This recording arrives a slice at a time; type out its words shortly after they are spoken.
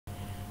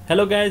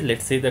Hello guys,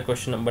 let's see the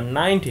question number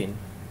 19.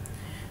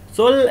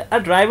 So a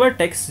driver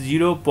takes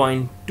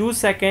 0.2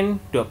 second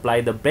to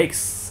apply the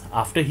brakes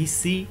after he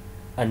see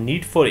a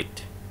need for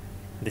it.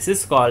 This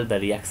is called the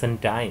reaction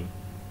time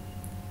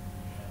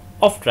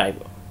of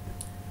driver.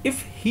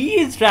 If he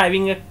is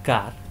driving a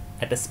car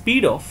at a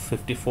speed of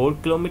 54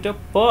 km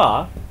per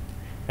hour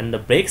and the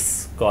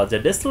brakes cause a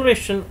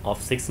deceleration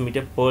of 6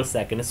 meter per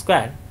second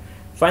square,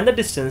 find the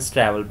distance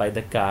traveled by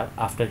the car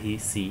after he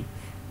see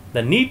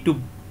the need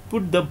to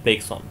put the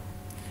brakes on.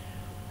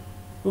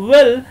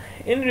 Well,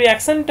 in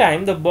reaction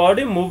time, the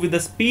body move with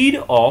the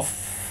speed of,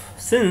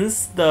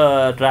 since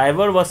the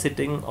driver was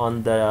sitting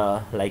on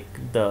the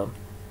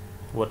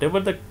whatever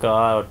the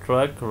car or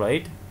truck,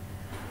 right?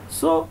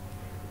 So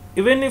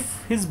even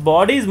if his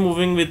body is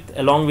moving with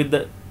along with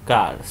the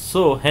car,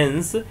 so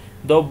hence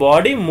the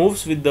body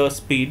moves with the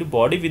speed,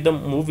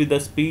 move with the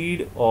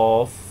speed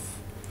of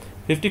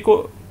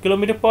 54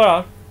 km per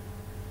hour.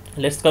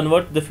 Let's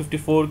convert the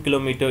 54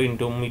 km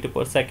into meter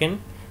per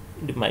second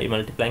by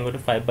multiplying it to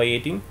 5 by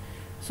 18,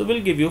 so we'll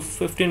give you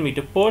 15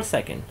 meter per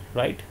second,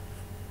 right?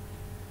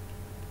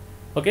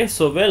 Okay,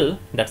 so well,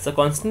 that's a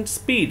constant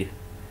speed.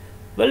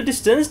 Well,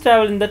 distance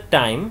traveled in that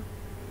time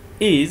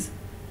is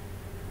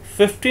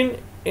 15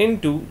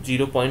 into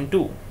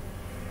 0.2.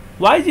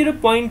 Why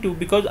 0.2?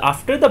 Because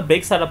after the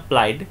brakes are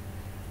applied,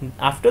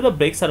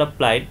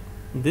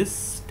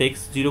 this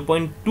takes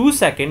 0.2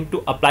 second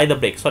to apply the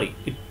brakes. Sorry,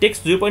 it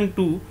takes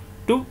 0.2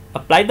 to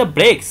apply the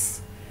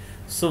brakes.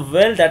 So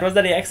well, that was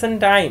the reaction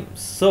time.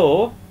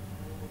 So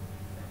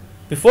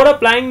before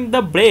applying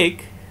the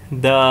brake,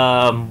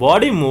 the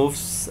body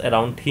moves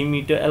around 3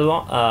 meter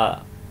along,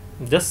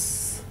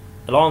 just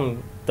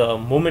along the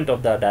movement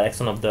of the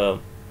direction of the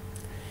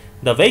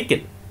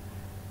vehicle.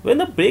 When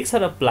the brakes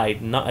are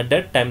applied, now at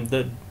that time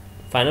the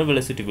final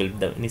velocity will be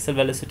the initial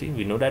velocity.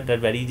 We know that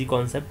very easy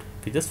concept.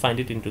 We just find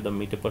it into the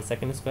meter per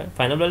second square.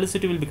 Final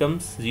velocity will become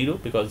 0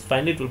 because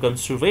finally it will come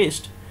to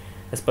rest.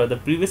 As per the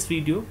previous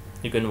video,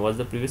 you can watch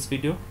the previous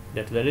video,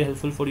 that's very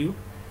helpful for you.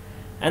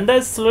 And the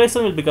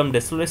acceleration will become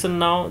deceleration.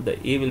 Now the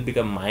a will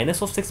become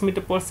minus of 6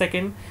 meter per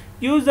second.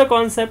 Use the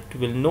concept,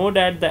 we'll know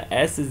that the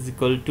s is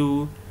equal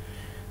to,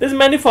 there's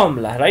many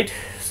formula, right?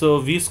 So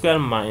v square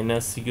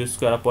minus u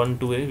square upon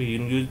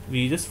 2a,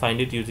 we just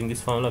find it using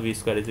this formula, v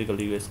square is equal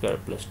to u square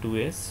plus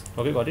 2s.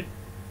 Okay, got it?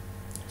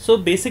 So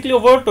basically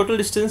overall total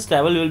distance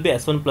travel will be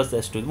s1 plus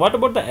s2. What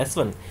about the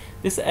s1?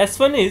 This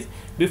s1 is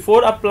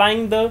before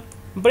applying the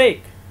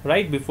brake,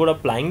 right? Before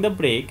applying the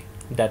brake,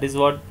 that is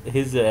what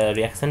his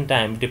reaction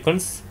time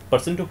differs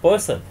person to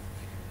person,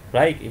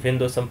 right? Even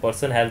though some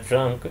person have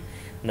drunk,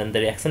 then the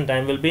reaction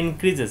time will be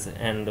increases,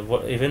 and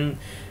even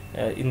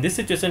in this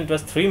situation it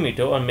was 3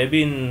 meter, or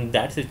maybe in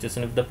that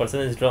situation if the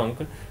person is drunk,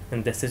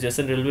 in this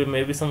situation it will be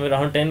maybe somewhere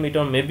around 10 meter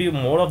or maybe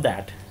more of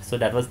that. So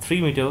that was 3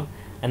 meter,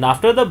 and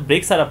after the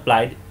brakes are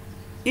applied,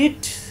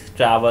 it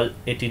travel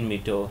 18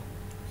 meter.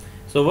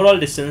 So overall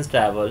distance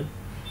travel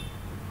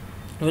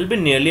will be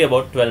nearly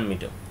about 12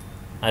 meter.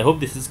 I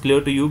hope this is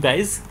clear to you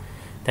guys.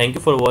 Thank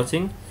you for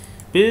watching.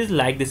 Please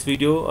like this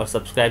video or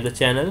subscribe the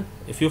channel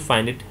if you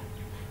find it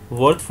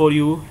worth for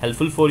you,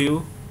 helpful for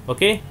you.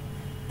 Okay,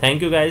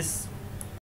 thank you guys.